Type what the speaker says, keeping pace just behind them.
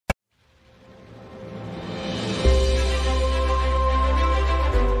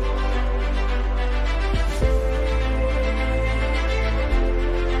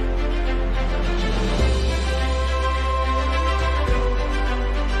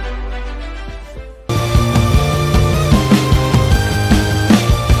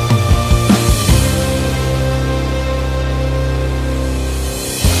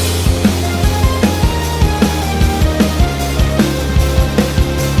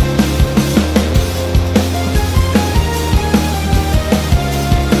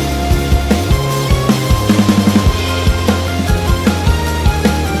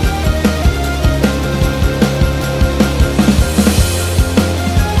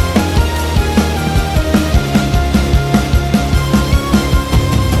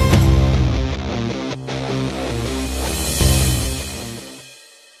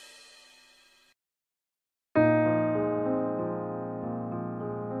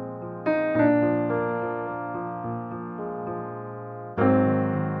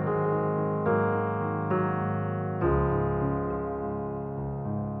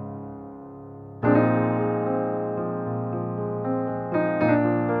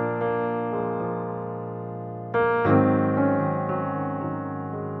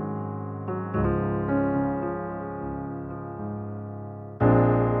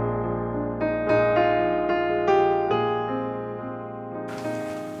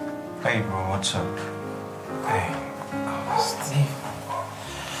Hey bro, what's up? Hey, Steve.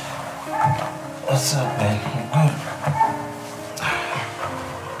 What's up, man? You good?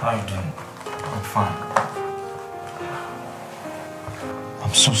 How you doing? I'm fine.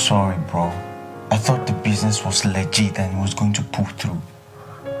 I'm so sorry, bro. I thought the business was legit and it was going to pull through.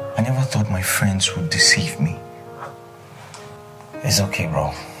 I never thought my friends would deceive me. It's okay,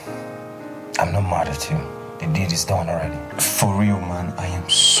 bro. I'm not mad at you. The deed is done already. For real, man, I am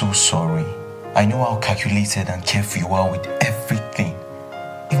so sorry. I know how calculated and careful you are with everything.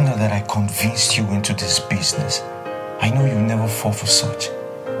 Even though that I convinced you into this business, I know you'll never fall for such.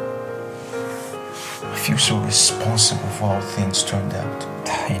 I feel so responsible for how things turned out.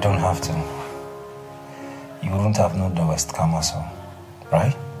 You don't have to. You wouldn't have known the West Kamaso,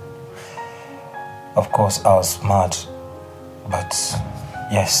 right? Of course, I was mad, but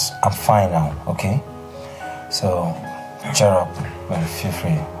yes, I'm fine now, okay? So, cheer up, well, feel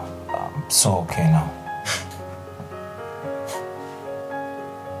free. I'm so okay now.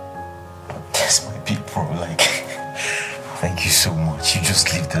 That's my big bro, like, thank you so much. You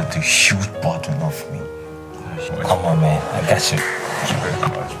just lifted the huge burden off me. Come on, man, I got you. Thank you very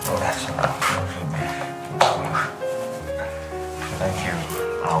much, bro. Thank you.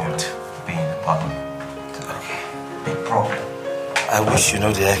 Out being part of it. Okay. Big bro. I wish you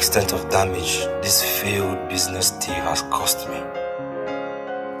know the extent of damage this failed business deal has cost me.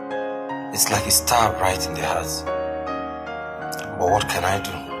 It's like a stab right in the heart. But what can I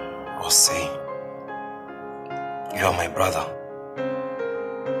do or say? You are my brother.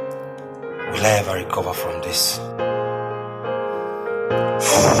 Will I ever recover from this?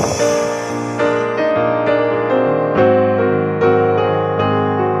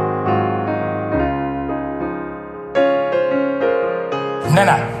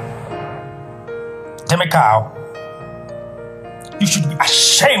 Nana, Demikao, you should be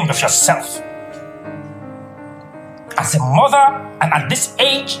ashamed of yourself. As a mother and at this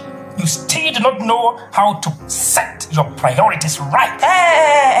age, you still do not know how to set your priorities right.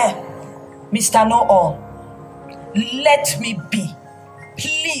 Hey, Mr. Know-all, let me be,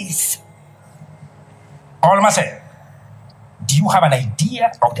 please. Olmase, do you have an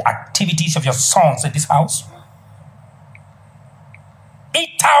idea of the activities of your sons in this house?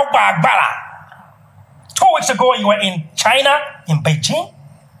 Itao Bagbara. 2 weeks ago, you were in China, in Beijing.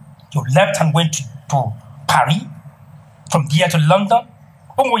 You left and went to Paris. From there to London.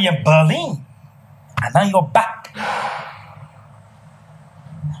 When we were in Berlin. And now you're back.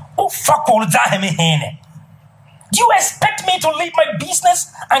 Oh, fuck all that. Do you expect me to leave my business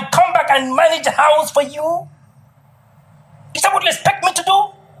and come back and manage the house for you? Is that what you expect me to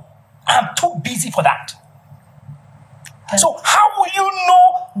do? I'm too busy for that. So how will you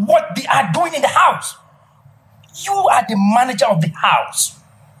know what they are doing in the house? You are the manager of the house.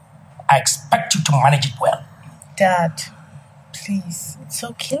 I expect you to manage it well. Dad, please, it's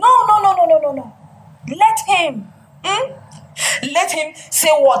okay. No. Let him. Let him say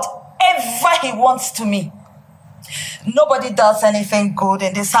whatever he wants to me. Nobody does anything good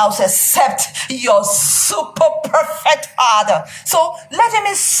in this house except your super perfect father. So let him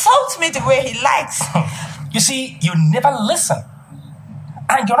insult me the way he likes. You see, you never listen.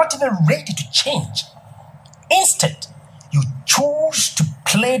 And you're not even ready to change. Instead, you choose to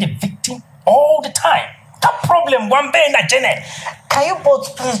play the victim all the time. That problem, one day in a Janet. Can you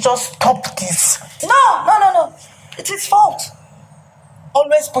both please just stop this? No. It's his fault.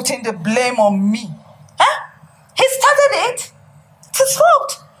 Always putting the blame on me. Huh? He started it. It's his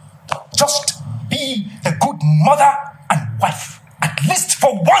fault. Just be a good mother and wife. At least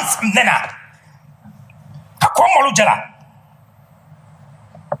for once, Nena.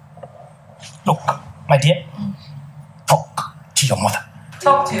 Look, my dear, talk to your mother.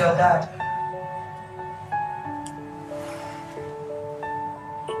 Talk to your dad.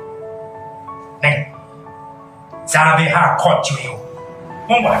 Nene, Zarabe ha caught you.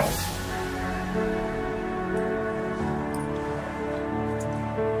 Mumba.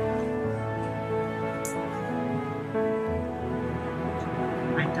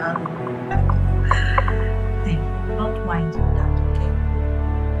 My darling. Don't mind your dad, okay?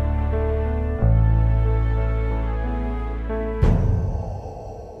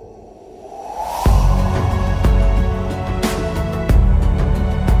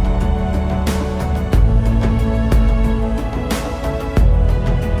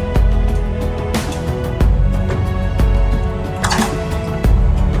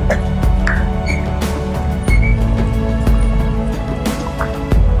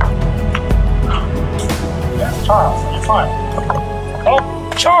 Fine.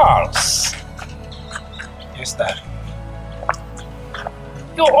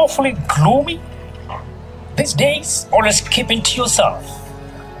 You're awfully gloomy these days, always keeping to yourself.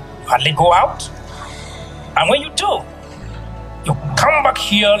 Hardly go out. And when you do, you come back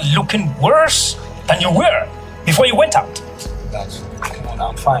here looking worse than you were before you went out. Dad, come on,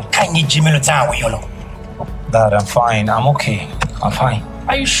 I'm fine. Can you Jimmy Lutan Yolo? Dad, I'm fine. I'm okay. I'm fine.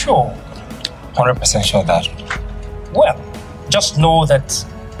 Are you sure? 100% sure, Dad. Well, just know that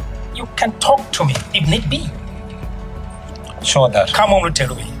you can talk to me if need be. Sure, Dad. Come on,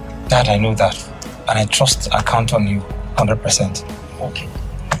 Rutelui. Dad, I know that. And I trust I count on you 100%. Okay.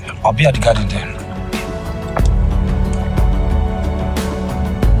 I'll be at the garden then.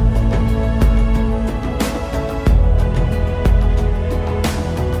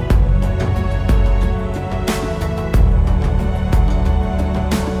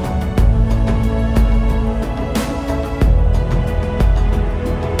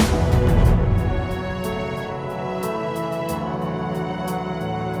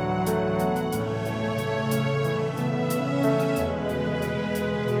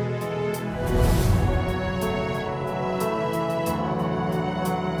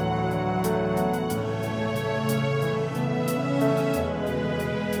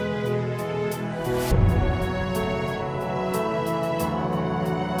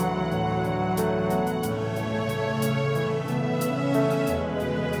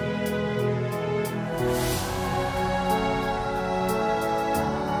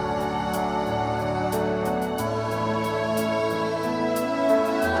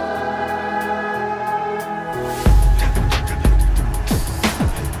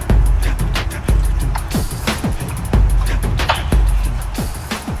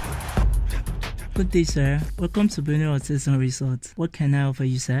 Good day, sir. Welcome to Benue Hotels and Resort. What can I offer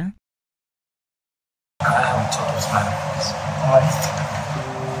you, sir? I haven't told this man, please. All right.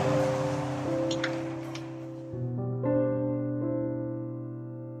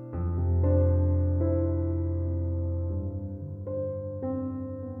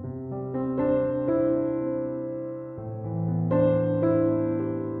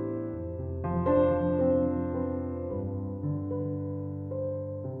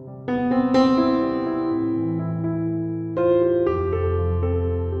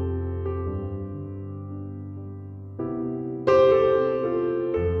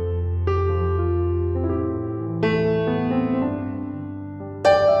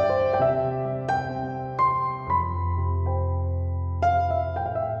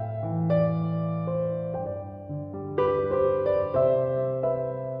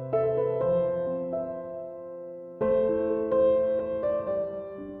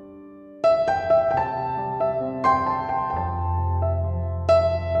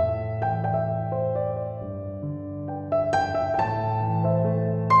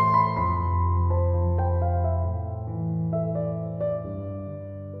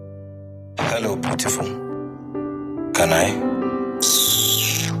 Hello, beautiful. Can I?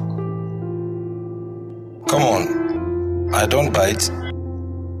 Come on. I don't bite.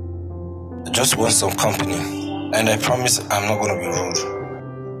 I just want some company. And I promise I'm not gonna be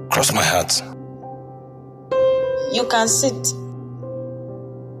rude. Cross my heart. You can sit.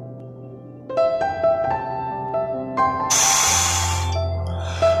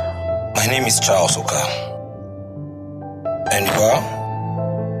 My name is Charles Oka. And you are?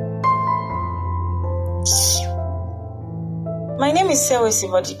 My name is Sewesi,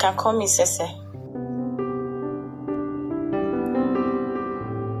 but you can call me Sese.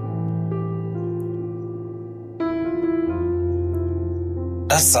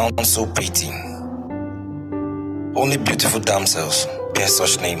 That sounds so pretty. Only beautiful damsels bear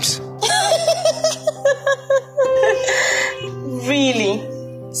such names. Really?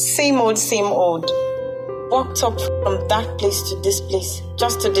 Same old, same old. Walked up from that place to this place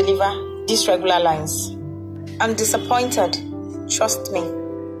just to deliver these regular lines. I'm disappointed. Trust me.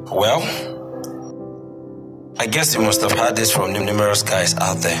 Well, I guess you must have heard this from numerous guys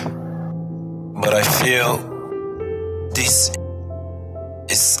out there. But I feel this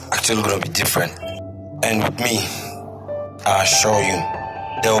is actually going to be different. And with me, I assure you,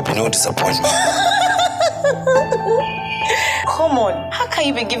 there will be no disappointment. Come on, how can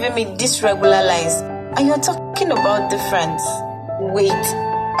you be giving me these regular lines and you're talking about difference? Wait,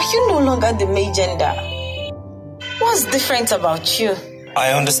 are you no longer the male gender? What's different about you?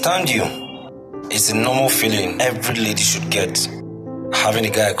 I understand you. It's a normal feeling every lady should get, having a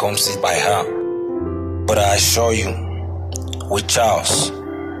guy come sit by her. But I assure you, with Charles,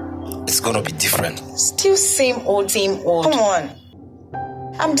 it's gonna be different. Still same old, same old. Come on.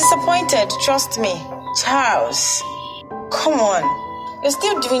 I'm disappointed, trust me. Charles, come on. You're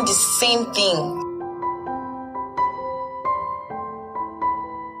still doing the same thing.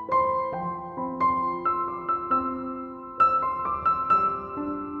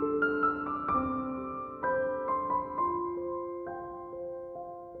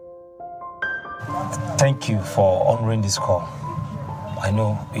 Thank you for honoring this call. I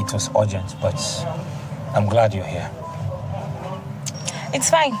know it was urgent, but I'm glad you're here.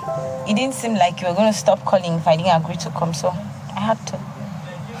 It's fine. It didn't seem like you were going to stop calling if I didn't agree to come, so I had to.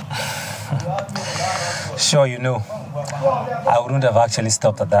 Sure, you know. I wouldn't have actually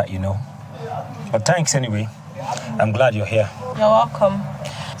stopped at that, you know. But thanks anyway. I'm glad you're here. You're welcome.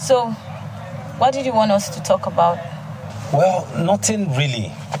 So, what did you want us to talk about? Well, nothing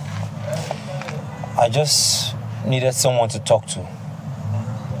really. I just needed someone to talk to.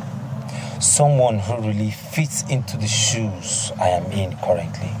 Someone who really fits into the shoes I am in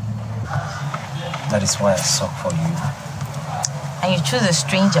currently. That is why I sought for you. And you choose a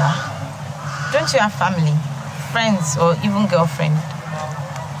stranger. Don't you have family, friends, or even girlfriend?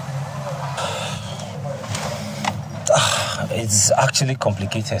 It's actually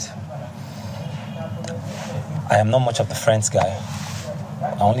complicated. I am not much of the friends guy.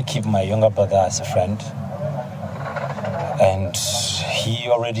 I only keep my younger brother as a friend. And he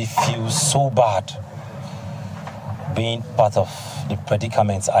already feels so bad being part of the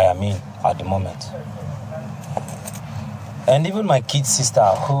predicaments I am in at the moment. And even my kid sister,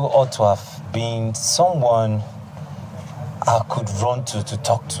 who ought to have been someone I could run to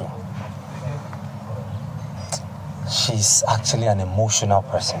talk to. She's actually an emotional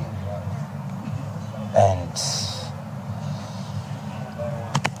person. And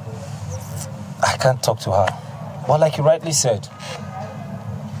I can't talk to her. But like you rightly said,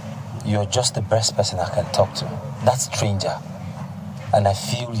 you're just the best person I can talk to. That stranger. And I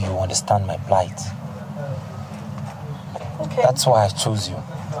feel you understand my plight. Okay. That's why I chose you.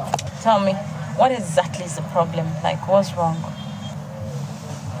 Tell me, what exactly is the problem? Like, what's wrong?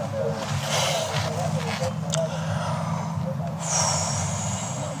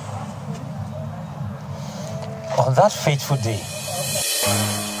 On that fateful day,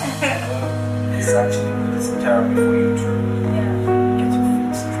 it's actually terrible for you to get your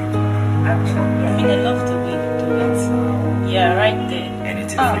feet straight. Actually, I mean, I love the way you do it. Yeah, right there.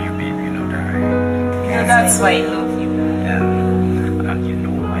 Anything for you, baby, you know that, right? Yeah, that's why I love you. Yeah, and you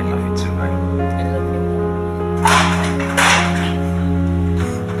know I love you too, right? I love you.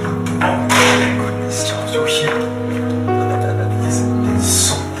 Oh goodness, Charles, you're here. Listen, there's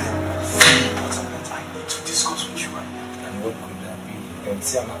something very important that I need to discuss with you right now. And what could that be? You can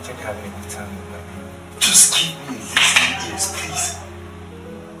see I'm actually having a good time with my baby. Just give me listening ears, please.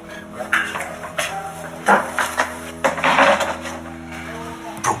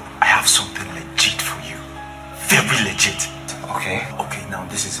 Bro, I have something legit for you. Very legit. Okay. Okay, now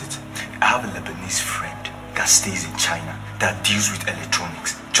this is it. I have a Lebanese friend that stays in China that deals with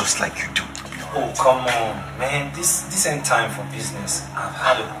electronics, just like you do. Oh, come on, man. This ain't time for business. I've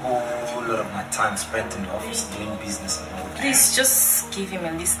had a whole lot of my time spent in the office doing business and all that. Please just give him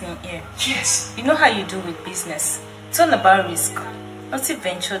a listening ear. Yes, You know how you do with business. It's all about risk. Nothing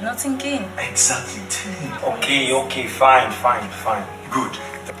venture, nothing gain. exactly. Tell him. Okay, fine. Good.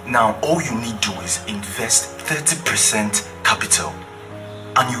 Now, all you need to do is invest 30% capital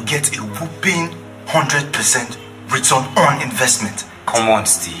and you get a whooping 100% return on investment. Come on,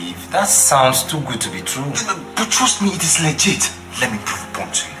 Steve. That sounds too good to be true. But trust me, it is legit. Let me prove a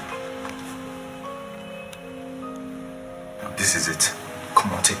point to you. Now, this is it.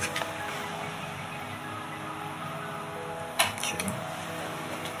 Come on, take it. Okay.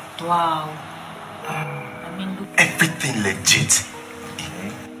 Wow. I mean, look. Everything legit.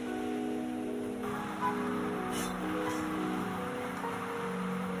 Okay.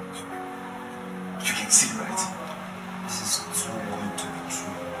 You can see, right? This is too good to be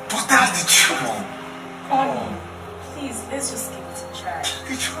true. But that's the truth. Honey, please, let's just give it a try.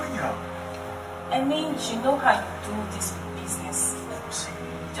 You try now. I mean, you know how you do this business.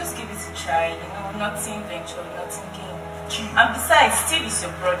 Just give it a try, nothing venture, nothing gain. And besides, Steve is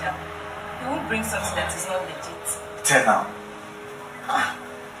your brother. He won't bring something that is not legit. Tell now.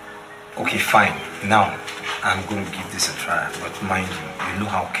 Okay, fine. Now, I'm going to give this a try. But mind you know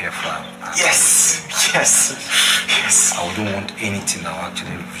how careful I am. Yes. I wouldn't want anything that will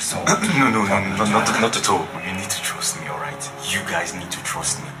actually result. No, not at all. You need to trust me, alright? You guys need to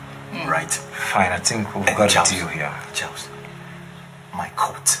trust me, right? Fine, I think we've got a deal here. Charles, my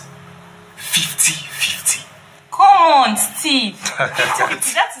coat, 50-50. Come on, Steve.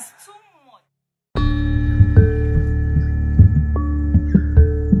 50-50, that is too much.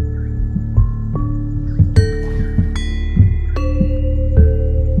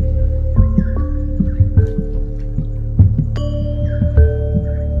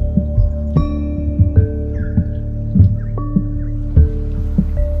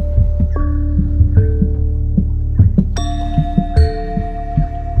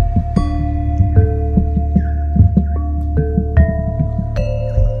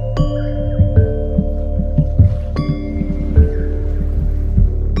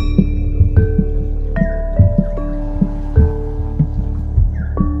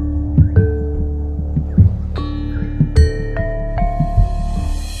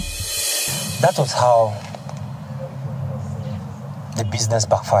 That was how the business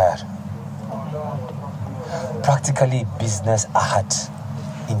backfired. Practically business I had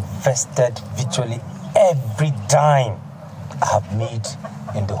invested virtually every dime I have made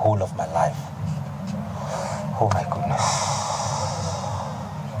in the whole of my life. Oh my goodness.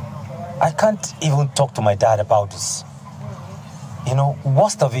 I can't even talk to my dad about this. You know,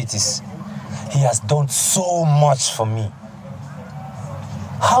 worst of it is he has done so much for me.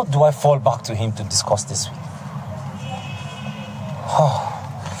 How do I fall back to him to discuss this with? Oh.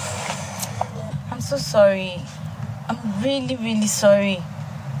 I'm so sorry. I'm really, really sorry.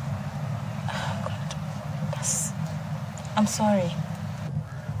 Oh, God. I'm sorry.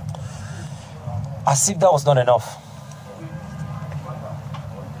 As if that was not enough,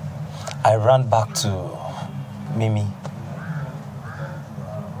 I ran back to Mimi,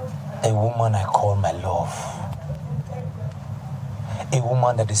 a woman I call my love, a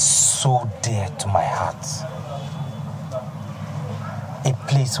woman that is so dear to my heart, a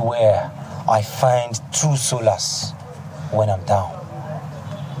place where I find true solace when I'm down.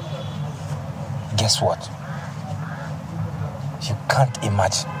 Guess what? You can't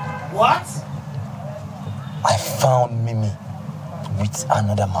imagine. What? I found Mimi with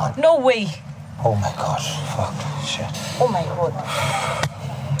another man. No way. Oh my gosh. Fuck. Shit. Oh my God.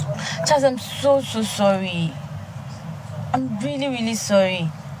 Charles, I'm so sorry. I'm really, really sorry.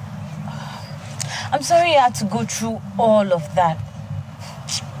 I'm sorry I had to go through all of that.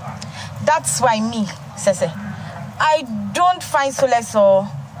 That's why me, Sese, I don't find solace or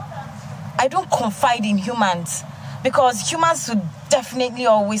I don't confide in humans because humans would definitely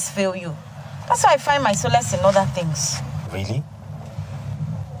always fail you. That's why I find my solace in other things. Really?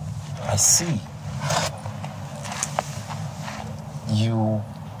 I see. You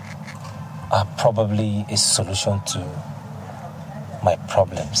are probably a solution to my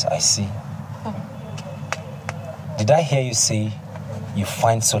problems, I see. Did I hear you say you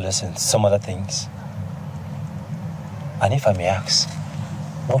find solace in some other things? And if I may ask,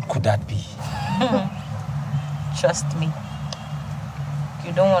 what could that be? Trust me.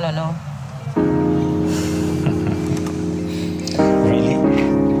 You don't want to know. Really?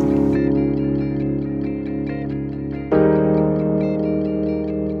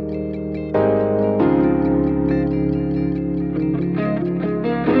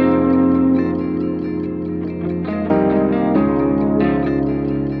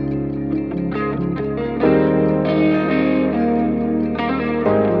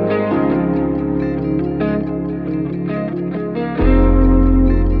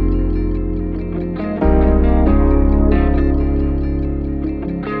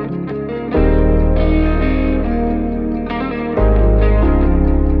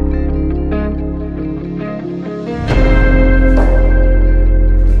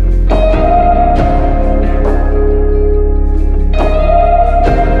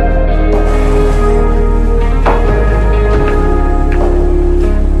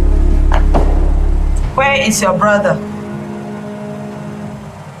 Is your brother?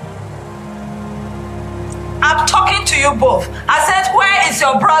 I'm talking to you both. I said, where is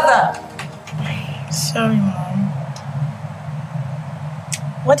your brother? Sorry, Mom.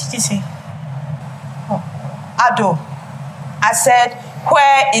 What did you say? Oh, Ado, I said,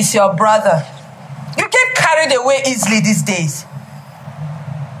 where is your brother? You get carried away easily these days.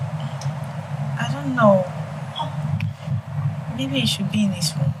 I don't know. Maybe he should be in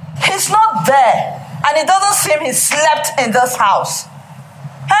his room. He's not there. And it doesn't seem he slept in this house.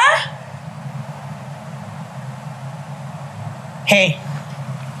 Huh? Hey,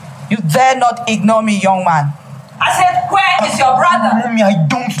 you dare not ignore me, young man. I said, where is your brother? Mommy, I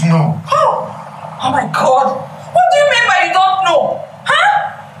don't know. Oh my God. What do you mean by you don't know? Huh?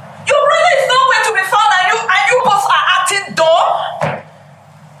 Your brother is nowhere to be found and you both are acting dumb?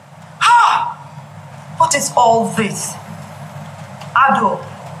 What is all this? Ado,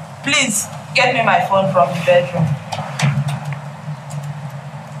 please. Get me my phone from the bedroom.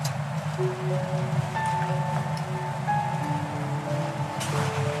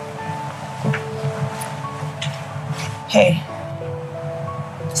 Hey,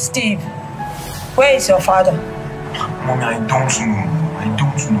 Steve, where is your father? Mommy, I don't know. I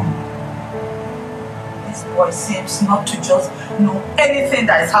don't know. This boy seems not to just know anything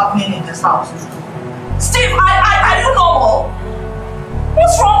that is happening in this house. Steve, are you normal?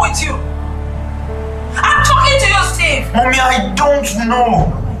 What's wrong with you? I'm talking to you, Steve. Mommy, I don't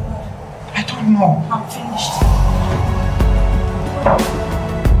know. I don't know. I'm finished.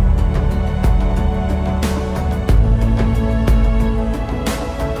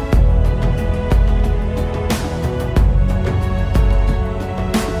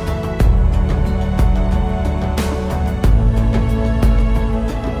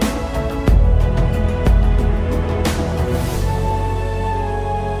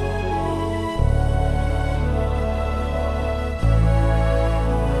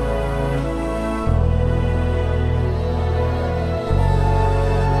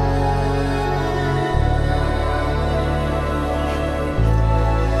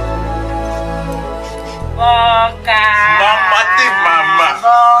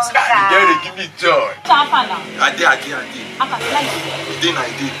 Baby joy. Chapana. I did. Like. I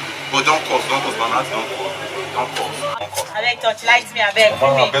did. But don't cause, man. Don't cause. I like touchlight me, I beg.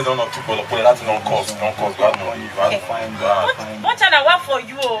 I'm based on two people, but that's don't cause. God no, you have to find what can I work for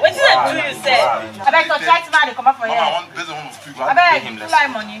you? What did I do you say? I beg touchlight man, they come up for you. I want based on one of two. I beg, you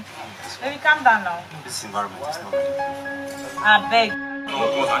like money. Baby, calm down now. This environment is not ready. I beg. No,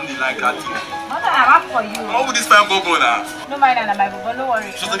 because I need like that. What can I work for you? How would this time go now? No mind and my bobo, no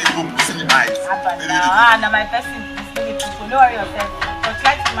worry. Just let it go, listen in the eyes. Now my person is people. No worry yourself.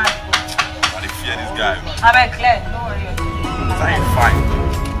 Touchlight man. I fear this guy. I beg, Claire, no worry yourself. I ain't fine.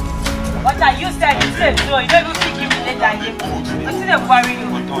 What are you said? You said so. You don't even think you will let that game. What is the worry you?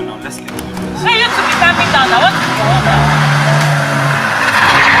 No, let's leave it. Hey, you to be calming down. Now, what is your order?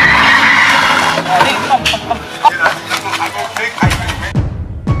 Come.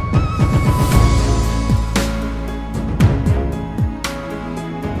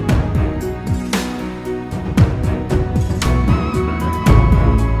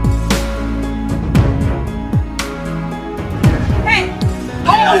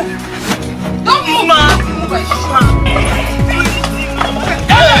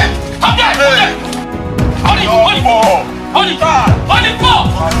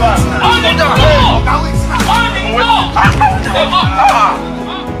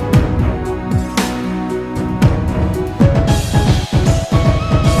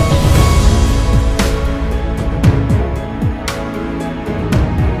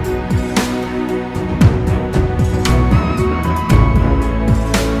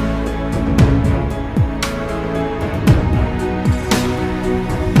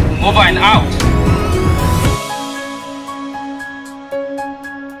 Over and out.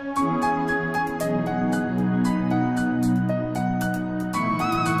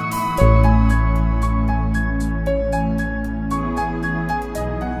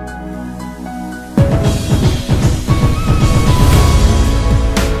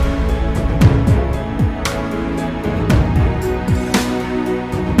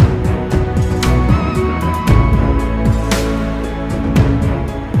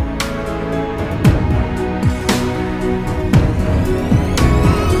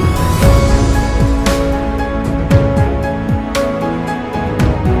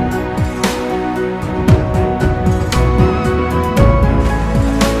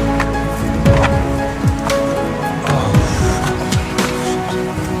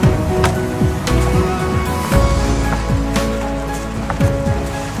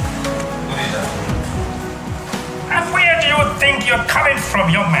 You're coming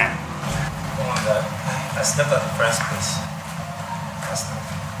from, young man. Come on, Dad. I slept at the first place.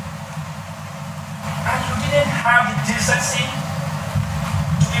 And you didn't have the decency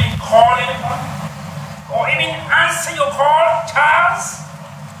to even call anyone or even answer your call, Charles?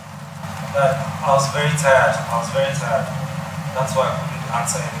 Dad, I was very tired. That's why I couldn't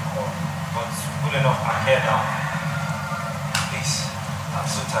answer any call. But good enough, I'm here now. Please, I'm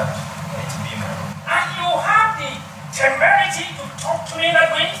so tired. I need to be in my room. And you have the temerity to talk to me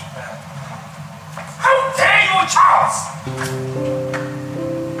that way? How dare you, Charles?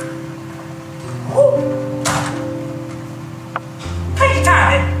 Take your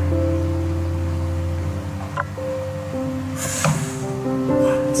time.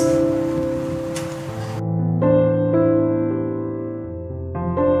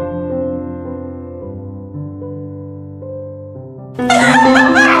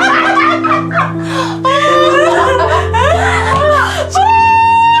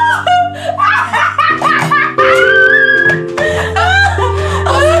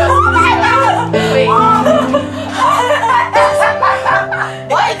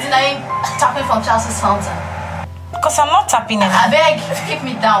 From Charles's fountain. Because I'm not tapping it. I beg, keep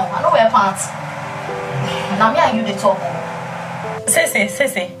me down. I know wear pants. Now me and you the talk.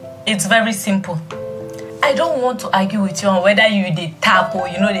 Say. It's very simple. I don't want to argue with you on whether you did tap or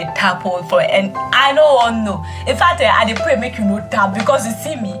you know the tap or for, and I don't want to know. In fact, I dey pray make you no tap because you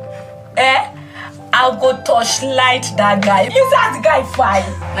see me. I'll go touch light that guy. You said the guy fine.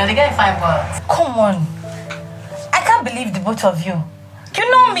 Now the guy fine, but come on. I can't believe the both of you. You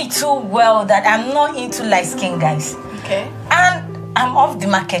know me too well that I'm not into light-skinned guys. Okay. And I'm off the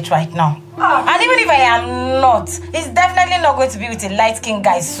market right now. And even if I am not, it's definitely not going to be with a light-skinned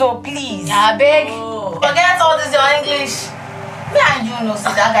guy. So please. I beg. Forget all this your English. Me and you know,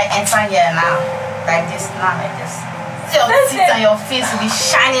 see that guy enter here now. Like this, now like this. See your teeth and your face will be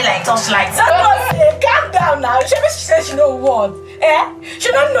shining like torchlight. Calm down now. She says she don't want.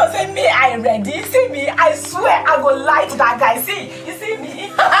 She don't know say me I ready. You see me, I swear I go lie to that guy. See, you see me?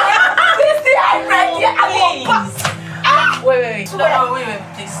 You see I'm ready. I go pass. Wait. No, wait,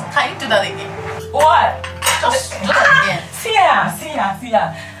 please. Can you do that again? What? Just do that again. See her.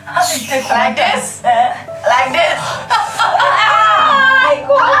 How do you take Like this? Like this? I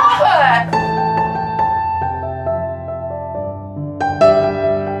go over.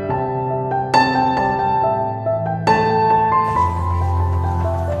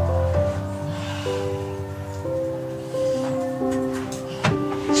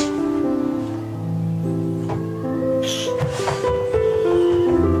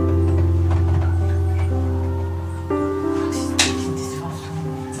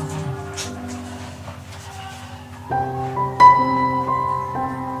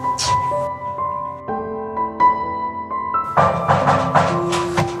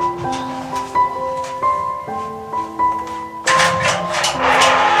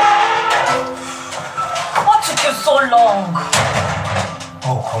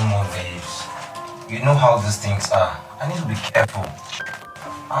 Oh, come on, babes. You know how these things are. I need to be careful.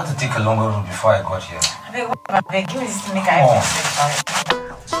 I had to take a longer route before I got here. Give me this to make I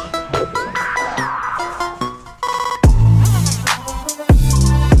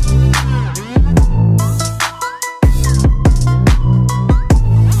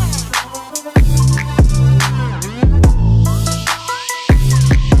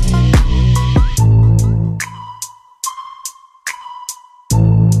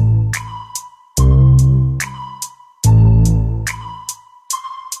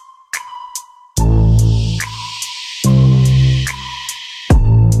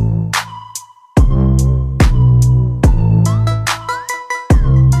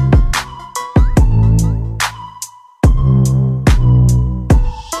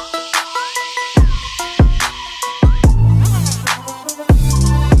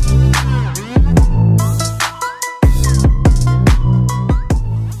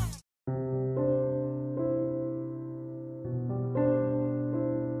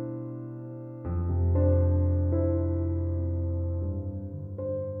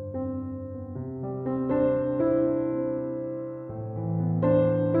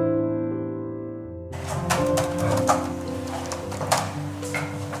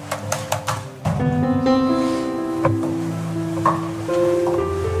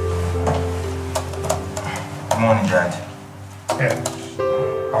Morning, Dad. Yeah.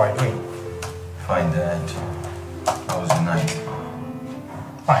 How are you doing? Fine, Dad. How was your night?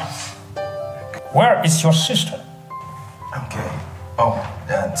 Fine. Where is your sister? Okay. Oh,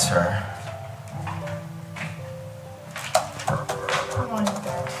 Dad, sir. Good morning,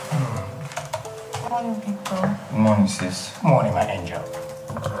 Dad. Good morning, people. Good morning, sis. Good morning, my angel.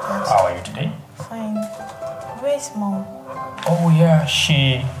 How are you today? Fine. Where's Mom? Oh, yeah,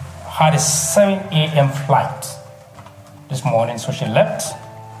 she had a 7 a.m. flight this morning, so she left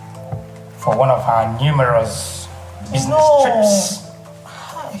for one of her numerous business trips.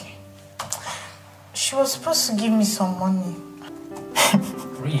 Hi. She was supposed to give me some money.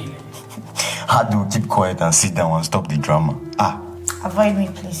 Really? How do we keep quiet and sit down and stop the drama? Avoid me,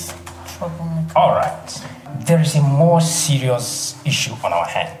 please. Troublemaker. All right. There is a more serious issue on our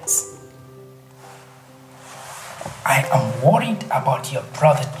hands. I am worried about your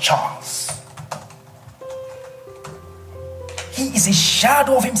brother Charles. He is a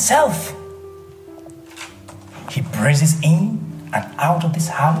shadow of himself. He breezes in and out of this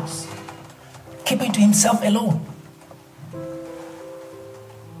house, keeping to himself alone.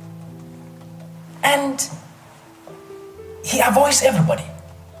 And he avoids everybody.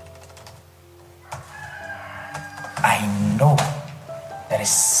 I know there is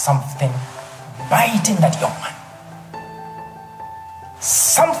something biting that young man.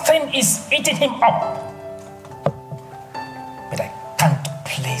 Something is eating him up. But I can't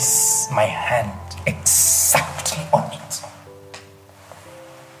place my hand exactly on it.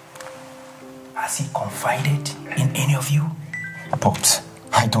 Has he confided in any of you? But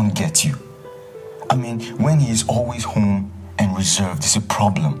I don't get you. I mean, when he is always home and reserved, it's a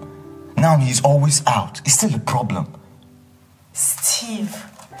problem. Now he's always out, it's still a problem. Steve,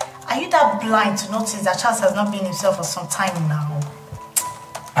 are you that blind to notice that Charles has not been himself for some time now?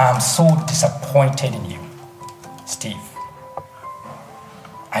 I'm so disappointed in you, Steve.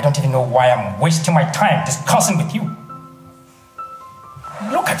 I don't even know why I'm wasting my time discussing with you.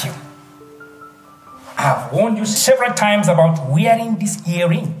 Look at you. I've warned you several times about wearing this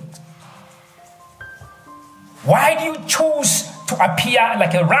earring. Why do you choose to appear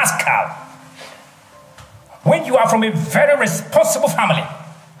like a rascal when you are from a very responsible family?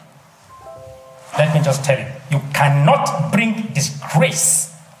 Let me just tell you, you cannot bring disgrace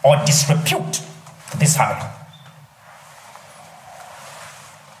or disrepute to this family.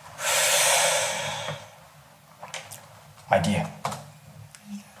 My dear,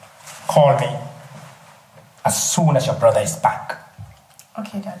 call me as soon as your brother is back.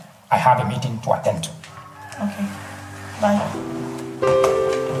 Okay, Dad. I have a meeting to attend to. Okay. Bye.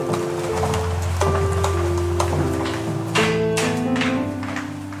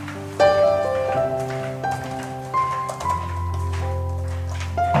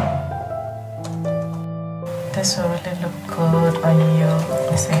 This will really look good on you.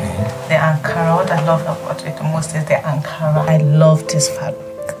 You see, the Ankara, what I love about it the most is the Ankara. I love this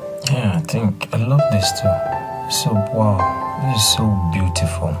fabric. Yeah, I love this too. So, wow, this is so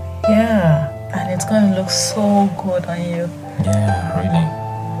beautiful. Yeah, and it's going to look so good on you. Yeah, really.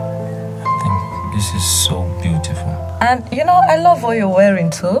 I think this is so beautiful. And you know, I love what you're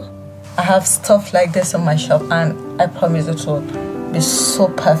wearing too. I have stuff like this in my shop and I promise it will be so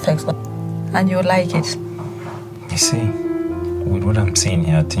perfect. And you'll like it. You see, with what I'm saying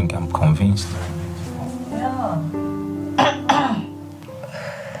here, I think I'm convinced. Yeah.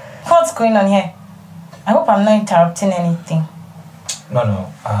 What's going on here? I hope I'm not interrupting anything.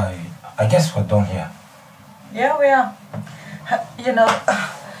 No, I guess we're done here. Yeah, we are. You know,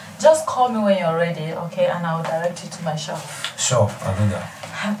 just call me when you're ready, okay? And I'll direct you to my shop. Sure, I'll do that.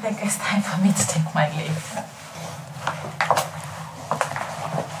 I think it's time for me to take my leave.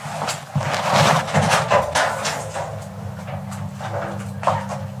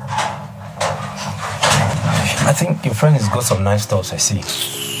 I think your friend has got some nice stuff, I see.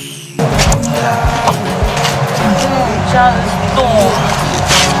 Just don't.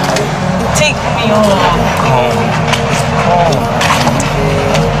 Take me home.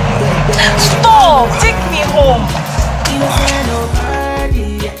 Stop! Take me home.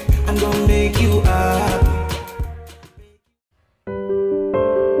 I'm gonna make you up.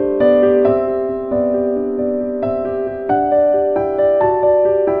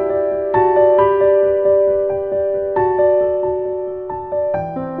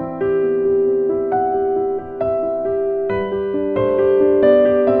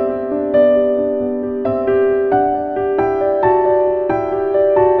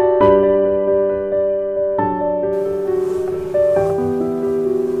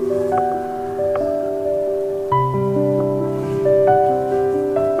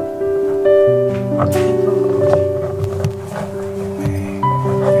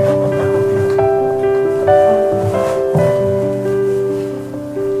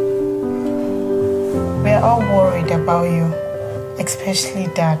 Especially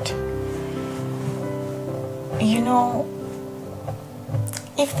Dad. You know,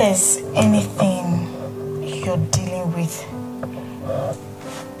 if there's anything you're dealing with,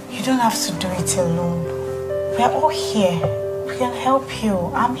 you don't have to do it alone. We're all here. We can help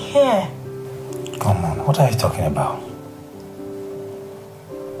you. I'm here. Come on, what are you talking about?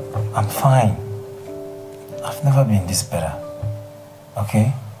 I'm fine. I've never been this better.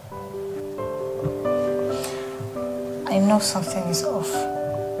 Okay? I know something is off.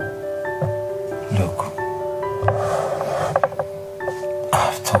 Look,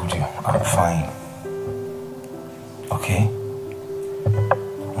 I've told you, I'm fine. Okay?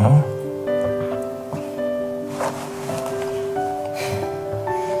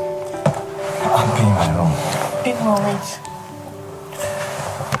 I'll be in my room. Big wait.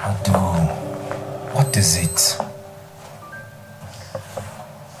 Adu, what is it?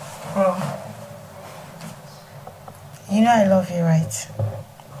 Bro. You know I love you, right?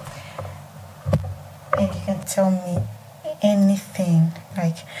 And you can tell me anything,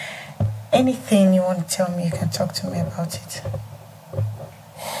 like anything you want to tell me, you can talk to me about it.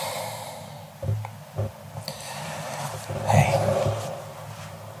 Hey,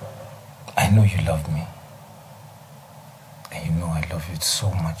 I know you love me. And you know I love you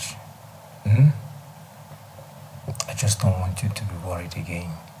so much. I just don't want you to be worried again.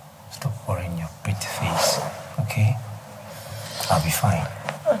 Stop worrying your pretty face, okay? I'll be fine.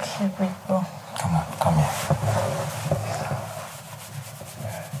 Okay, wait, bro. Come on, come here.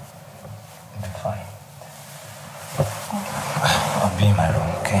 I'll be fine. I'll be in my room,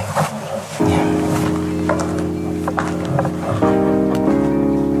 okay? Yeah.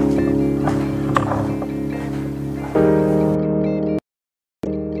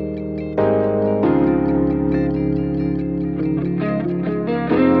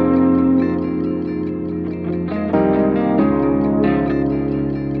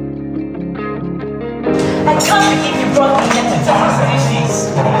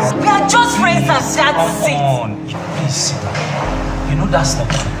 That's it. Come on, please sit down. You know that's not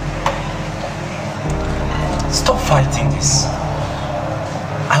true. Stop fighting this.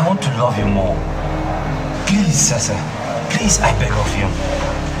 I want to love you more. Please, Sasa. Please, I beg of you.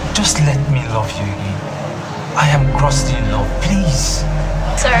 Just let me love you again. I am grossly in love. Please.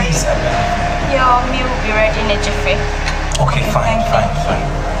 Sorry. Please, Your meal will be ready in a jiffy. Okay, fine.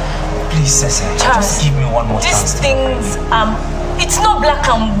 Please, Cece, just give me one more chance. These things, it's not black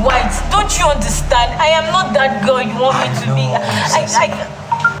and white. Don't you understand? I am not that girl you want me to be.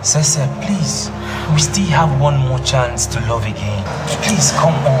 Cece, please. We still have one more chance to love again. Please,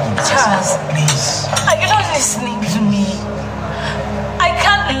 come on, Charles. Please. Are you not listening to me? I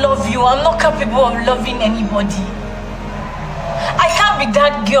can't love you. I'm not capable of loving anybody. I can't be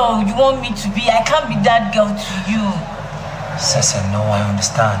that girl you want me to be. I can't be that girl to you. Cece, no, I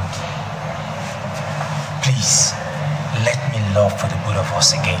understand. Please, let me love for the both of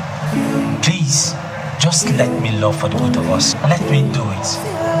us again. Please, just let me love for the both of us. Let me do it.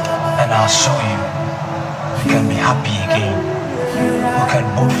 And I'll show you. We can be happy again. We can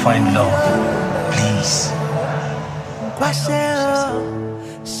both find love. Please.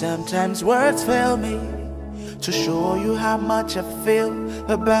 Sometimes words fail me to show you how much I feel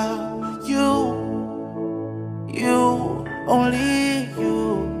about you. You, only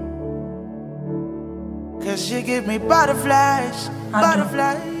you. 'Cause you give me butterflies,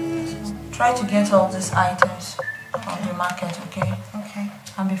 butterflies. Try to get all these items on the market, okay? Okay.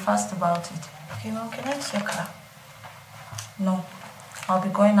 And be fast about it. Okay, well, can I use your car? No. I'll be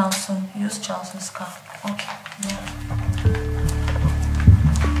going out soon. Use Charles's car. Okay. Yeah.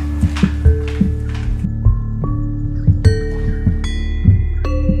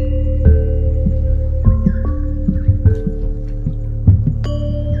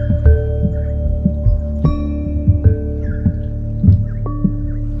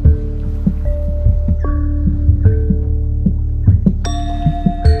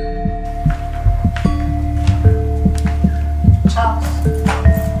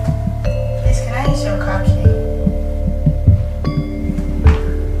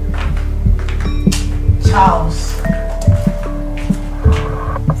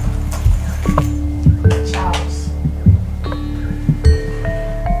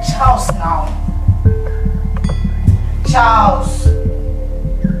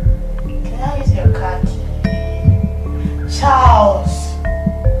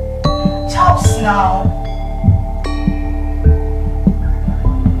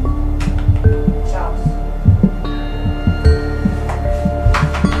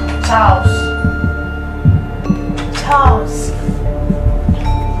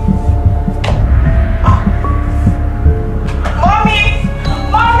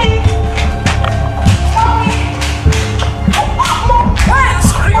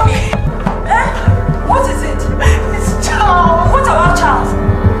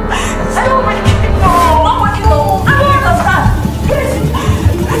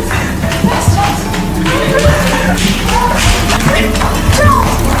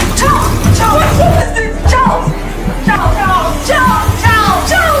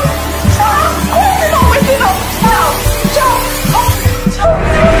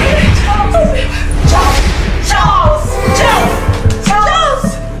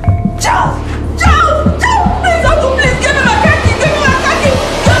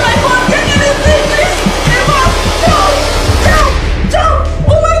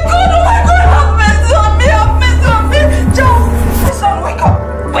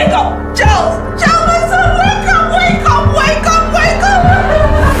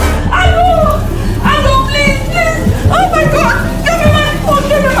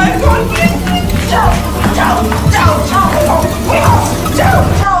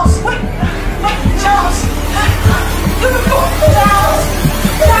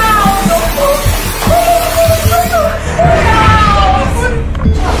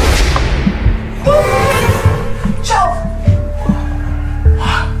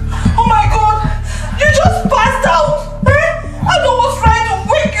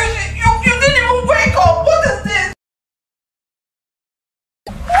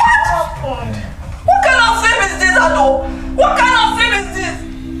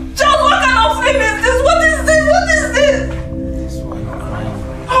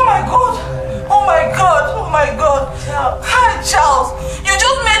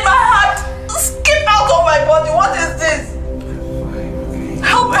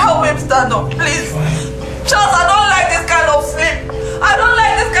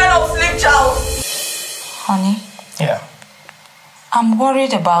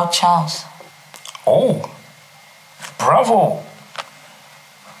 About Charles. Oh, bravo.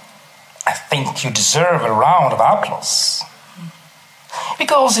 I think you deserve a round of applause.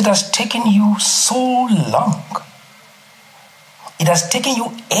 Because it has taken you so long. It has taken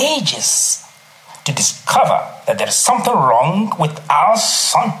you ages to discover that there is something wrong with our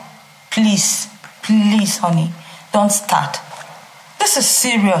son. Please, Please, honey, don't start. This is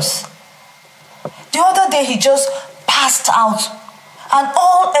serious. The other day he just passed out and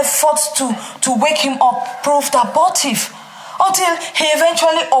all efforts to wake him up proved abortive until he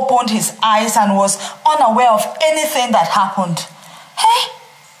eventually opened his eyes and was unaware of anything that happened. Hey?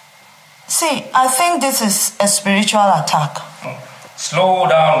 See, I think this is a spiritual attack. Slow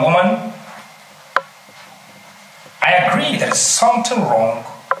down, woman. I agree there is something wrong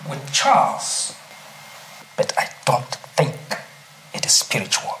with Charles, but I don't think it is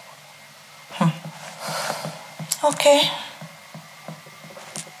spiritual. Okay.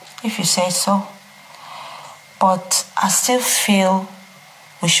 If you say so. But I still feel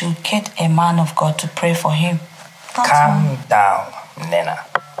we should get a man of God to pray for him. Calm down, Nena.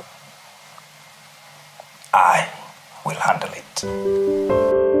 I will handle it.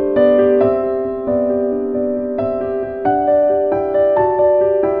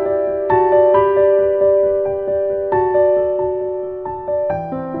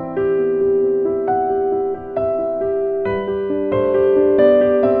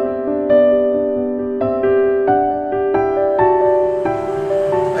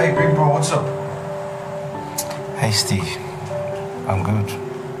 Steve, I'm good.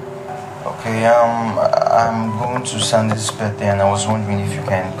 Okay, I'm going to Sandy's birthday and I was wondering if you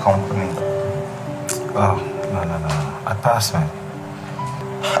can come with me. Oh, no. I passed, man.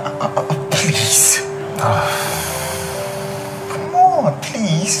 Please. Come on,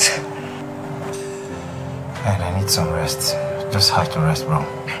 please. Man, I need some rest. Just have to rest, bro.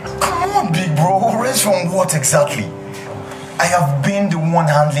 Come on, big bro. Rest from what exactly? I have been the one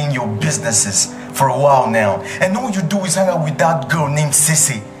handling your businesses for a while now, and all you do is hang out with that girl named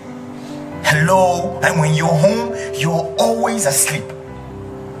Sissy. Hello, and when you're home, you're always asleep.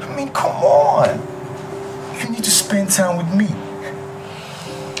 I mean, come on. You need to spend time with me.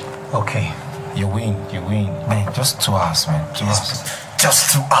 Okay, you win. Man, just 2 hours, man. 2 hours.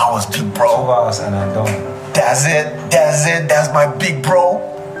 Just 2 hours, big bro. 2 hours and I'm done. That's it. That's my big bro.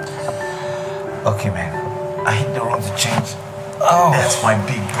 Okay, man. I hit the road to change. Oh, that's my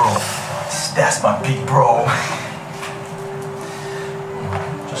big bro. That's my big bro.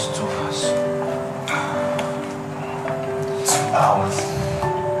 Just 2 hours. 2 hours.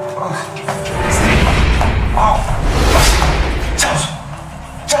 Oh.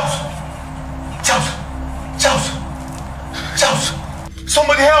 Charles.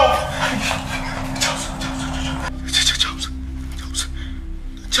 Somebody help.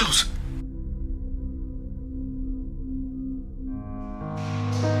 Charles.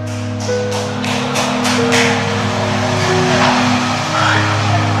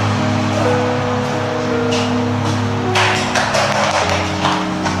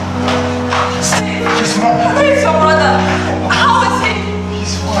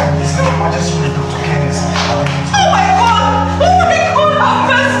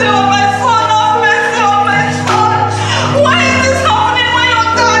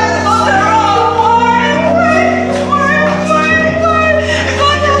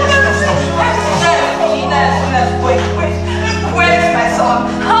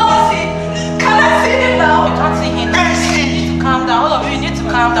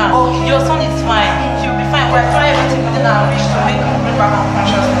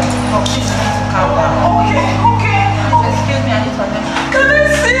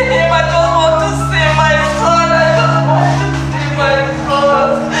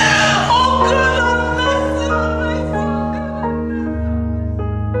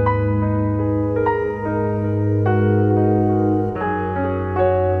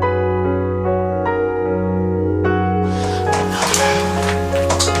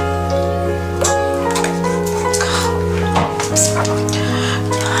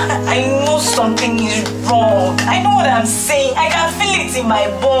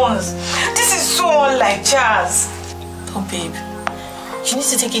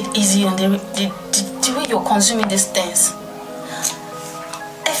 Consuming these things.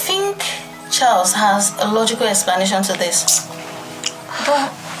 I think Charles has a logical explanation to this.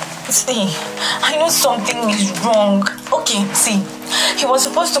 But see, I know something is wrong. Okay, see, he was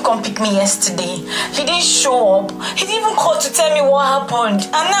supposed to come pick me yesterday. He didn't show up. He didn't even call to tell me what happened.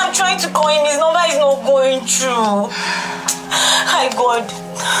 And now I'm trying to call him. His number is not going through. Hi, God.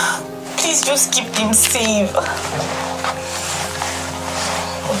 Please just keep him safe.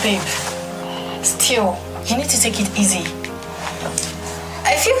 Oh, babe. Still, you need to take it easy.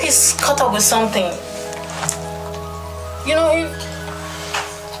 I feel he's caught up with something. You know,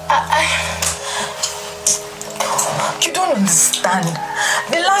 you don't understand.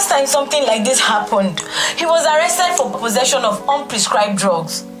 The last time something like this happened, he was arrested for possession of unprescribed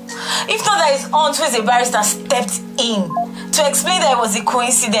drugs. If not that his aunt, who is a barrister, stepped in to explain that it was a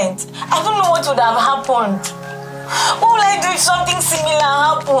coincidence, I don't know what would have happened. What will I do if something similar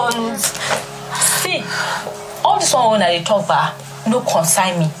happens? See, all this one when I talk about, no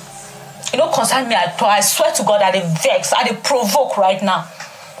concern me. You don't concern me at all. I swear to God, I vex, I provoke right now.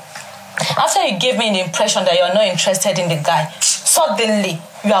 After you gave me the impression that you're not interested in the guy, suddenly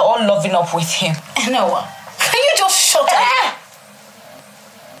you are all loving up with him. Noah, can you just shut up?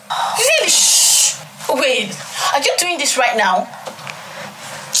 Really? Shh. Wait, are you doing this right now?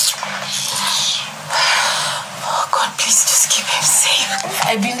 Oh God, please just keep him safe.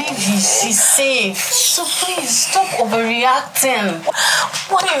 I believe he's safe. So please stop overreacting.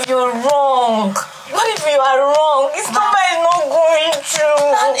 What if you're wrong? What if you are wrong? His number is not going through.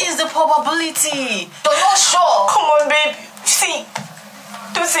 That is the probability. You're not sure. Come on, babe. See,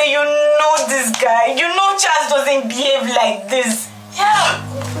 don't say you know this guy. You know Charles doesn't behave like this. Yeah.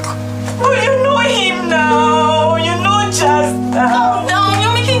 But you know him now. You know Charles now. Calm down.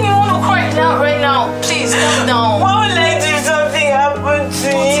 You're making me want to cry down right now. Please, calm down. What will I do if something happened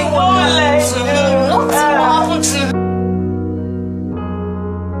to him? What will I do? Nothing will happen to him.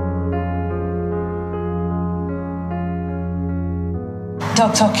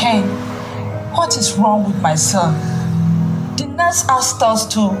 Dr. Ken, what is wrong with my son? The nurse asked us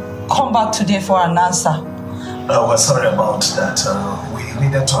to come back today for an answer. We're sorry about that. We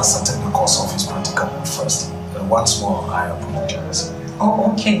needed to ascertain the cause of his predicament first. Once more, I apologize.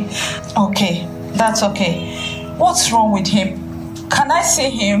 Oh, okay. Okay, that's okay. What's wrong with him? Can I see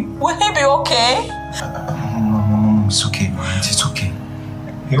him? Will he be okay? No, it's okay, right? It's okay.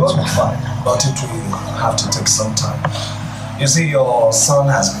 He will be fine, but it will have to take some time. You see, your son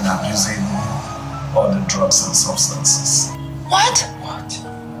has been abusing all the drugs and substances. What?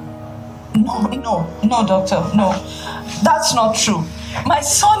 No, doctor, no. That's not true. My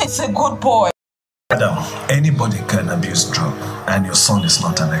son is a good boy. Madam, anybody can abuse drugs, and your son is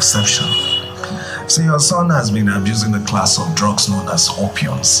not an exception. See, your son has been abusing a class of drugs known as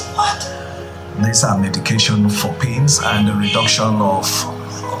opiates. What? These are medication for pains and the reduction of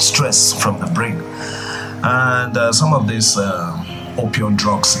stress from the brain. And some of these opiate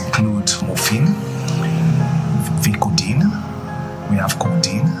drugs include morphine, Vicodin, we have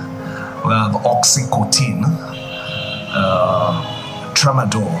codeine, we have oxycodone,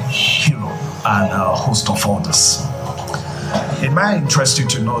 tramadol, hero, and a host of others. It might interest you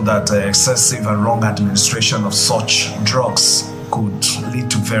to know that excessive and wrong administration of such drugs could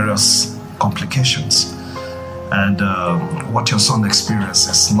lead to various complications. And what your son experienced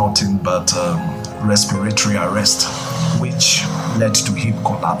is nothing but respiratory arrest, which led to hip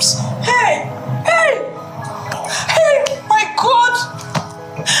collapse. Hey, my God!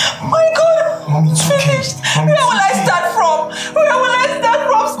 Mommy, it's okay. Where will I start from, Steve? Where will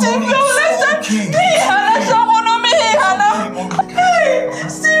I start? Hey, Hannah, someone on me. Hey, Hannah. Hey,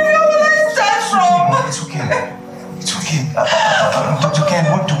 Steve, where will I start from? It's okay. It's okay. Dr. Ken,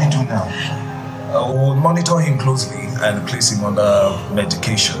 what do we do now? We'll monitor him closely and place him under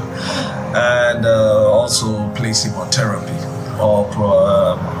medication, and also place him on therapy, or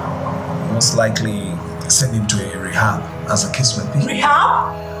most likely send him to a rehab, as a case may be.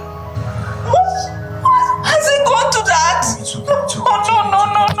 Rehab? What? Has he gone to that? It's okay. It's okay. No.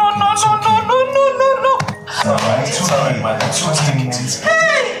 It's alright. It's alright, madam. Take it easy.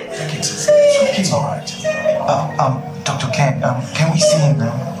 Hey! Take it easy. It's okay. It's alright. Dr. Ken, can we see him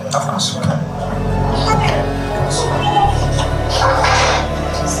now? Of course, we can.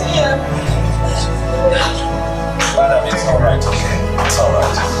 Madam, it's alright, okay? It's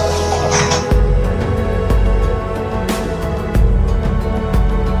alright.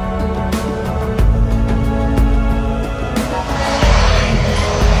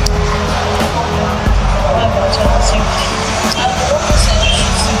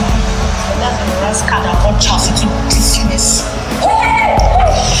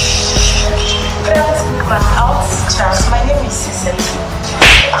 My name is Cecily.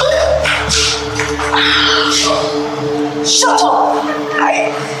 Shut up!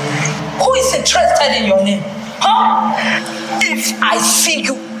 Who is interested in your name? Huh? If I see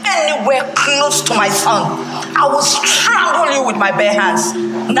you anywhere close to my son, I will strangle you with my bare hands.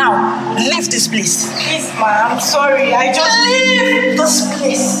 Now, leave this place. Please, ma, I'm sorry. I just leave this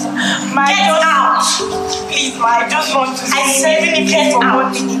place. Get out. Please, ma, I just want to I said even if get it's for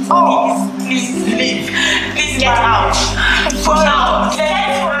out. 1 minute. Oh. Please, leave. Please, Get ma. out. I'm sorry. Now, Get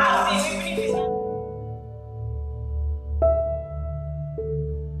out.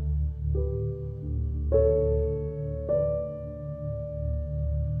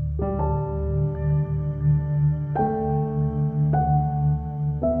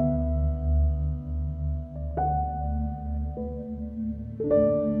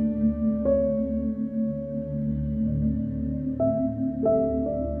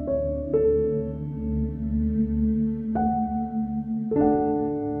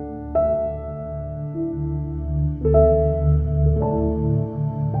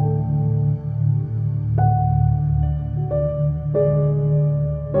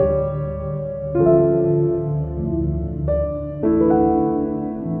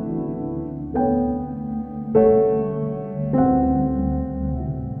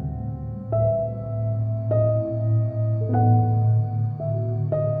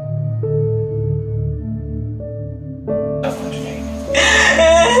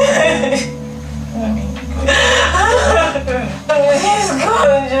 Please,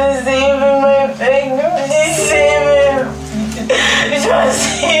 God, just save him, I beg you. Please save him. Just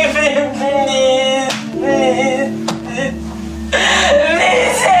save him, please. Please.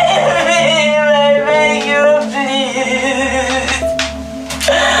 Please save him, I beg you, please.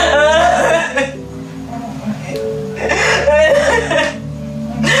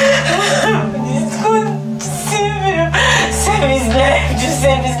 Please, God, save him. Save his life. Just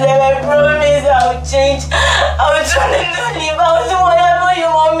save his life. I promise I'll change. I'll try to not leave. I'll do whatever you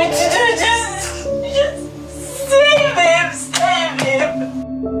want me to do. Just save him. Save him.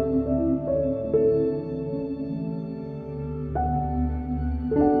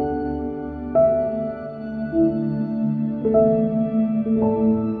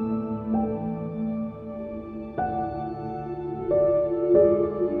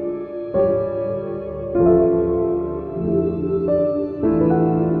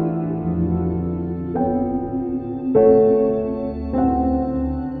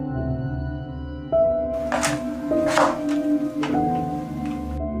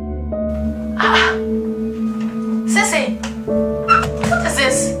 Sissy, what is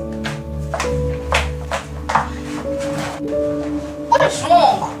this? What is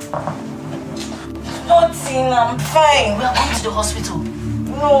wrong? Nothing, I'm fine. We are going to the hospital.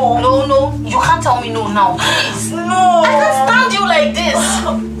 No. No, you can't tell me no now, please. No. I can't stand you like this.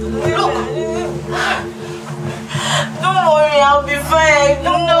 Look. Don't worry, I'll be fine.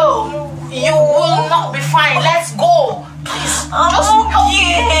 No, you will not be fine. Let's go. Please, just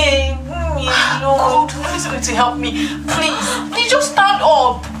okay. No. God, who is going to help me? Please just stand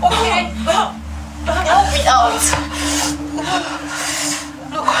up, okay? Help me out.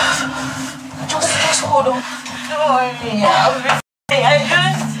 Look, just hold on. Don't worry, I'll be fine.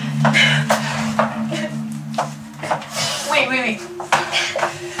 Wait.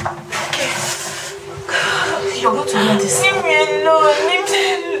 Okay. You're going to learn this. Leave me alone.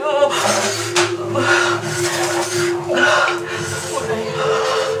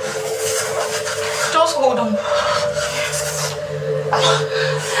 Just hold on.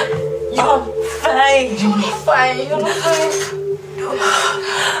 You're fine. You're not fine.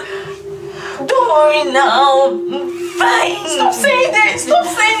 Don't worry now. I'm fine. Stop saying this. Stop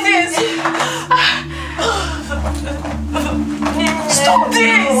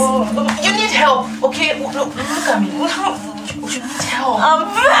this. You need help, okay? Look at me. You need help. I'm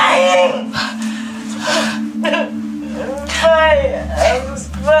fine. I'm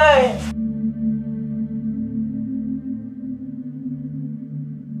fine.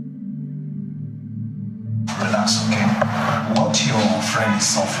 Relax, okay? What your friend is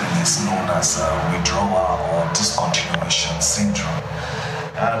suffering is known as withdrawal or discontinuation syndrome.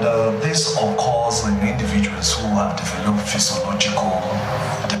 And this occurs in individuals who have developed physiological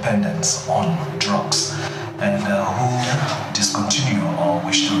dependence on drugs and who discontinue or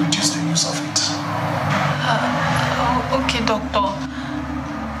wish to reduce the use of it. Okay, doctor.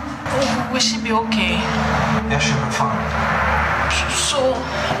 Will she be okay? Yeah, she'll be fine. So,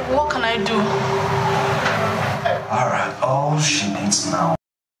 what can I do? Alright, all she needs now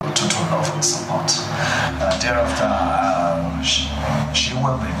is total love and support. Thereafter, she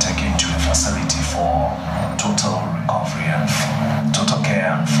will be taken to a facility for total recovery and total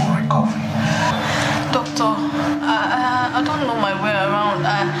care and full recovery. Doctor, I don't know my way around.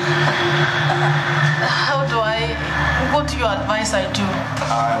 What do you advise I do?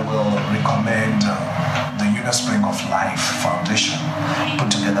 I will recommend the Unispring of Life Foundation, put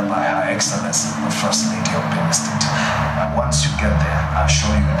together by Her Excellency, the First Lady of Benin State. And once you get there, I'll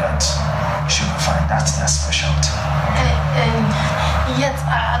show you that she will find that's their specialty. Yet,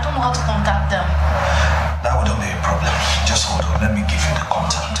 I don't know how to contact them. That wouldn't be a problem. Just hold on, let me give you the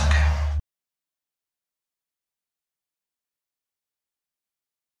contact, okay?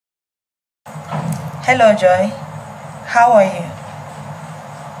 Hello, Joy. How are you?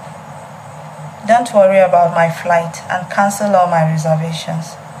 Don't worry about my flight and cancel all my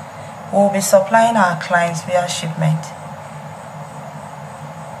reservations. We'll be supplying our clients via shipment.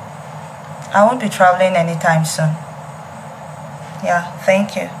 I won't be traveling anytime soon. Yeah,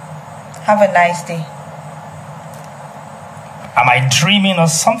 thank you. Have a nice day. Am I dreaming or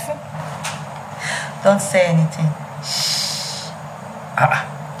something? Don't say anything.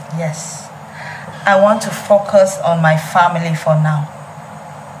 Yes. I want to focus on my family for now.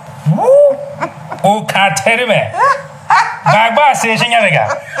 Oh, can't tell me.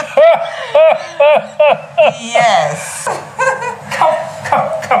 Yes.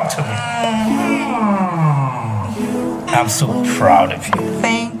 Come to me. I'm so proud of you.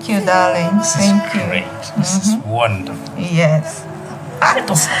 Thank you, darling. This is great. This is wonderful. Yes. Let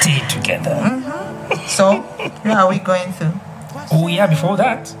us stay together. So, where are we going to? Oh yeah, before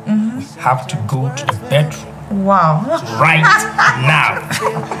that, we have to go to the bedroom. Wow. Right now.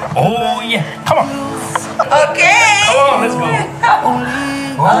 Oh yeah, come on. Okay. Come on, let's go.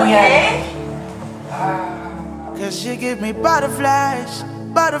 Oh yeah. Cause you give me butterflies,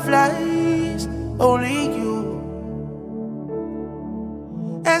 butterflies, only you.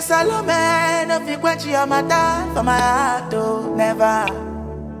 And Salome, no fi quench your matter for my heart, oh, never.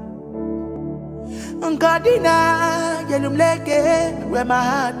 Godina, yelum leke, where my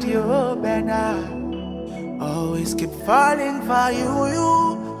heart, you better. Always keep falling for you,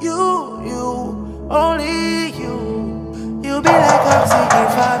 only you. You be like oxygen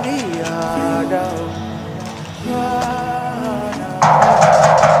for me, oh, no.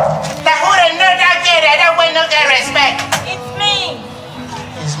 Now who the know that kid that way no get respect? It's me.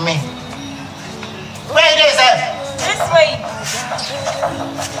 It's me. Where it is, This way.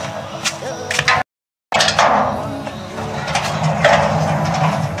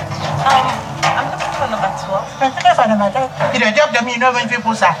 I'm looking for number 12. I'm looking for number 12. You don't job them, you know when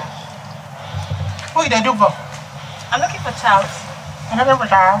people say. Who you they do for? I'm looking for Charles. I'm looking for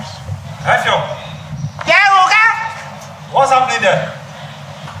Charles. Efio, Yeah, Uga. what's happening there?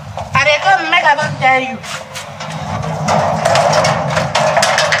 I they come make a man tell you.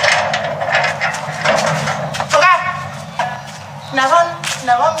 Uga.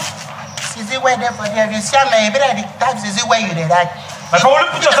 Now, is it where there for there? You see, maybe the times is it where you did that? My friend, will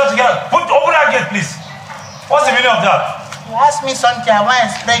you put yourself together? Open that gate, please. What's the meaning of that? You ask me something, I want to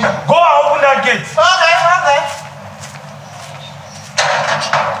explain. Go and open that gate. Okay.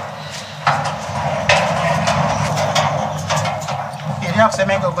 You don't say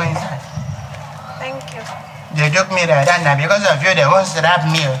make go inside. Thank you. They took me there, that because of you, they won't slap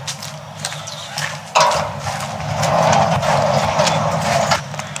me.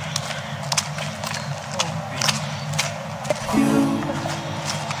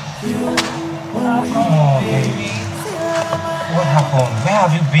 Oh, baby. What happened? Where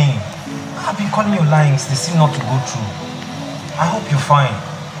have you been? I've been calling your lines. They seem not to go through. I hope you're fine.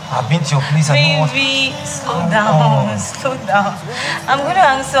 I've been to your place. Baby, slow down. Slow down. I'm going to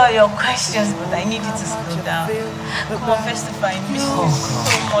answer all your questions, but I need you to slow down. Come on, first of all, I miss you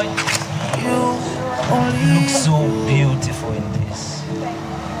so much. You look so beautiful in this.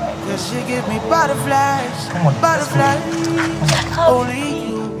 Cause she give me butterflies, Come on, butterflies, only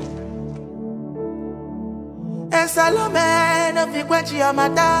you. And Salome, no fi quench your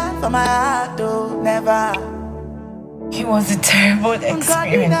matter for my heart, oh, never. It was a terrible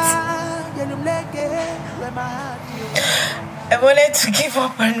experience. I wanted to give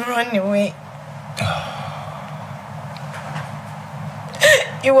up and run away.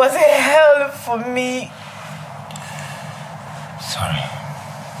 It was a hell for me. Sorry.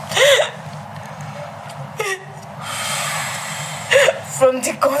 From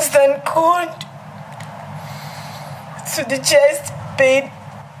the constant cold to the chest pain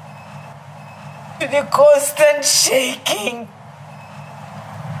to the constant shaking.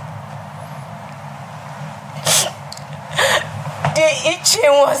 The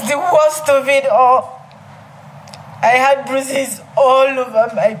itching was the worst of it all. I had bruises all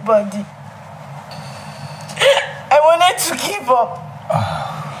over my body. I wanted to give up.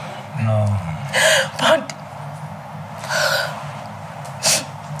 No. But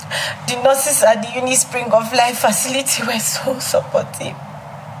the nurses at the Uni Spring of Life facility were so supportive.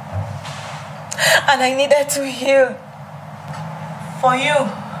 And I needed to heal. For you.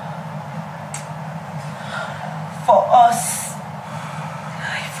 For us.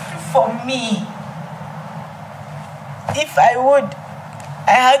 For me. If I would,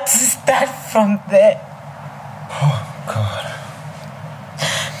 I had to start from there. Oh, God.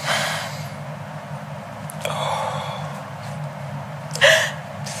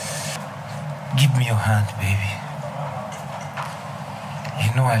 Give me your hand, baby.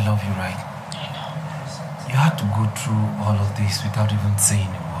 You know I love you, right? You had to go through all of this without even saying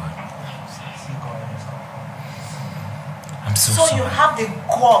a word. I'm so sorry. So you have the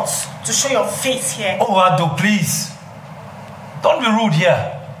guts to show your face here. Oh, Ado, please. Don't be rude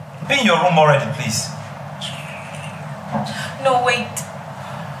here. Be in your room already, please. No, wait.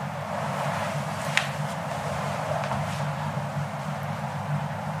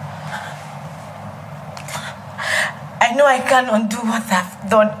 I know I can't undo what I've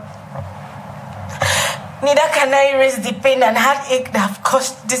done. Neither can I erase the pain and heartache that have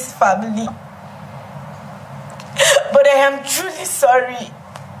caused this family. But I am truly sorry.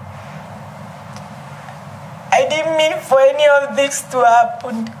 I didn't mean for any of this to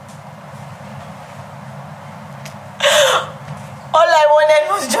happen. All I wanted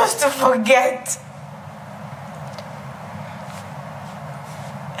was just to forget.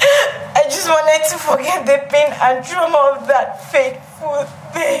 just wanted to forget the pain and trauma of that fateful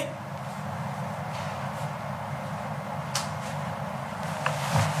day.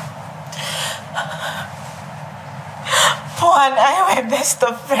 Paul and I were best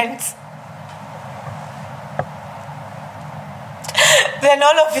of friends. Then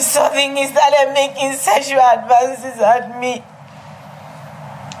all of a sudden he started making sexual advances at me.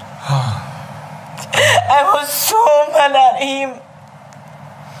 I was so mad at him.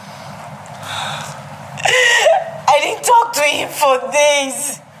 I didn't talk to him for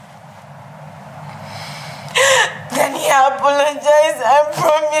days. Then he apologized and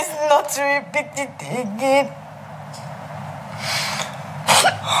promised not to repeat it again.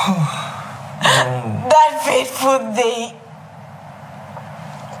 That fateful day,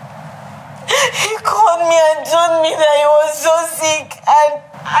 he called me and told me that he was so sick, and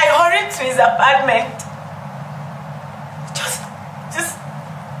I hurried to his apartment.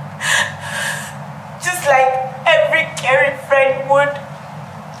 Just like every caring friend would.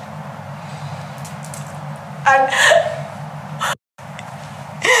 And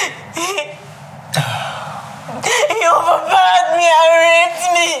he overpowered me and raped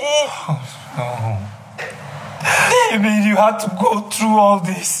me. You mean you had to go through all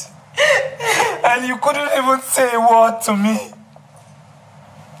this? And you couldn't even say a word to me?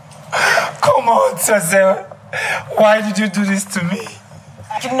 Come on, Tazel. Why did you do this to me?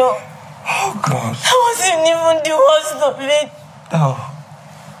 You know, oh God, I wasn't even the worst of it. No.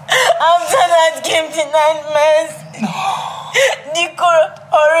 After that came the nightmares. No. The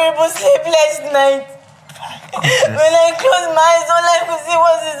horrible sleepless night. When I closed my eyes, all I could see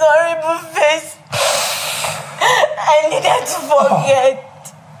was his horrible face. I needed to forget.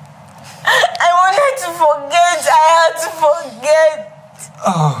 I wanted to forget. I had to forget.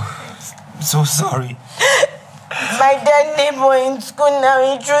 Oh, I'm so sorry. My dead neighbor in school now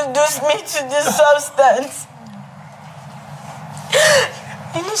introduced me to the substance.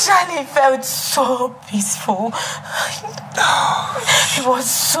 Initially, it felt so peaceful. It was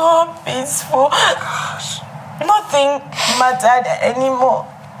so peaceful. Nothing mattered anymore.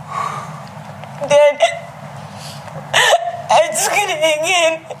 Then, I took it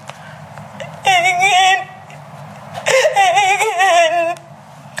again. And again.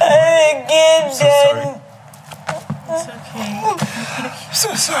 And again. I'm so sorry. It's okay. I'm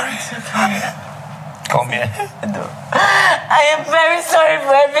so sorry. It's okay. Come here. I am very sorry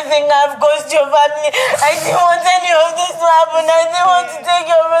for everything I've caused your family. I didn't want any of this to happen. I didn't want to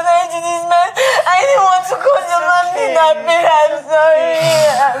take your brother into this mess. I didn't want to cause your family that pain. I'm sorry.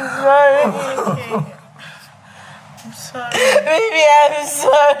 I'm sorry. I'm sorry. Baby, I'm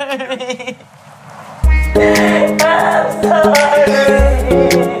sorry.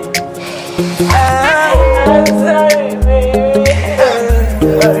 I'm sorry, baby.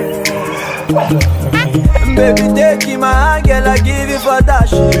 Baby, take in my hand, girl, I give you for that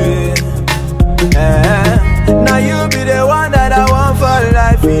shit. Now you be the one that I want for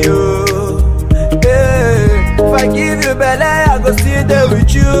life, you. If I give you belly, I go sit there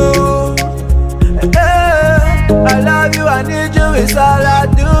with you. I love you, I need you, it's all I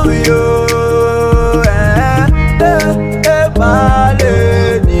do, you. My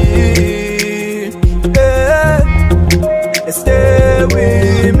lady, stay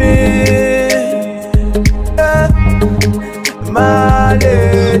with me. My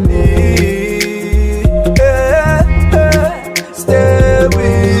lady, stay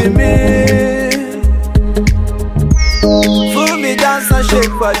with me. Fool me, dance and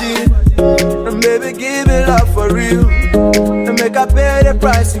shake body, and baby give me love for real. And make I pay the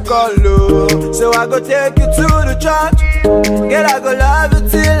price you call low. So I go take you to the church. Girl, I go love you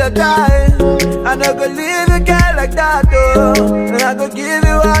till I die. And I go leave you girl like that, oh. And I go give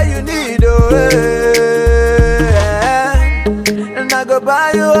you all you need, oh. And I go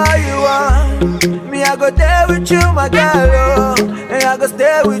buy you all you want. Me, I go there with you, my girl, oh. And I go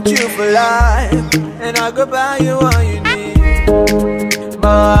stay with you for life. And I go buy you all you need,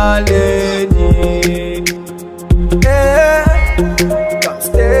 my lady. Yeah, come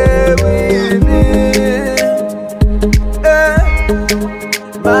stay with me. Yeah,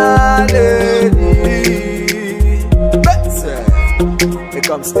 my lady. Better,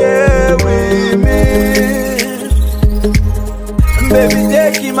 come stay with me. Baby,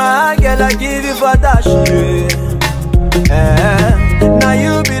 take in my hand, girl, I give you for that shit. Now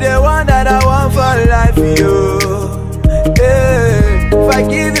you be the one that I want for life, you. If I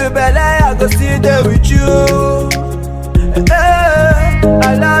give you belly, I go sit there with you.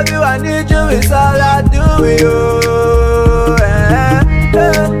 I love you, I need you, it's all I do, you.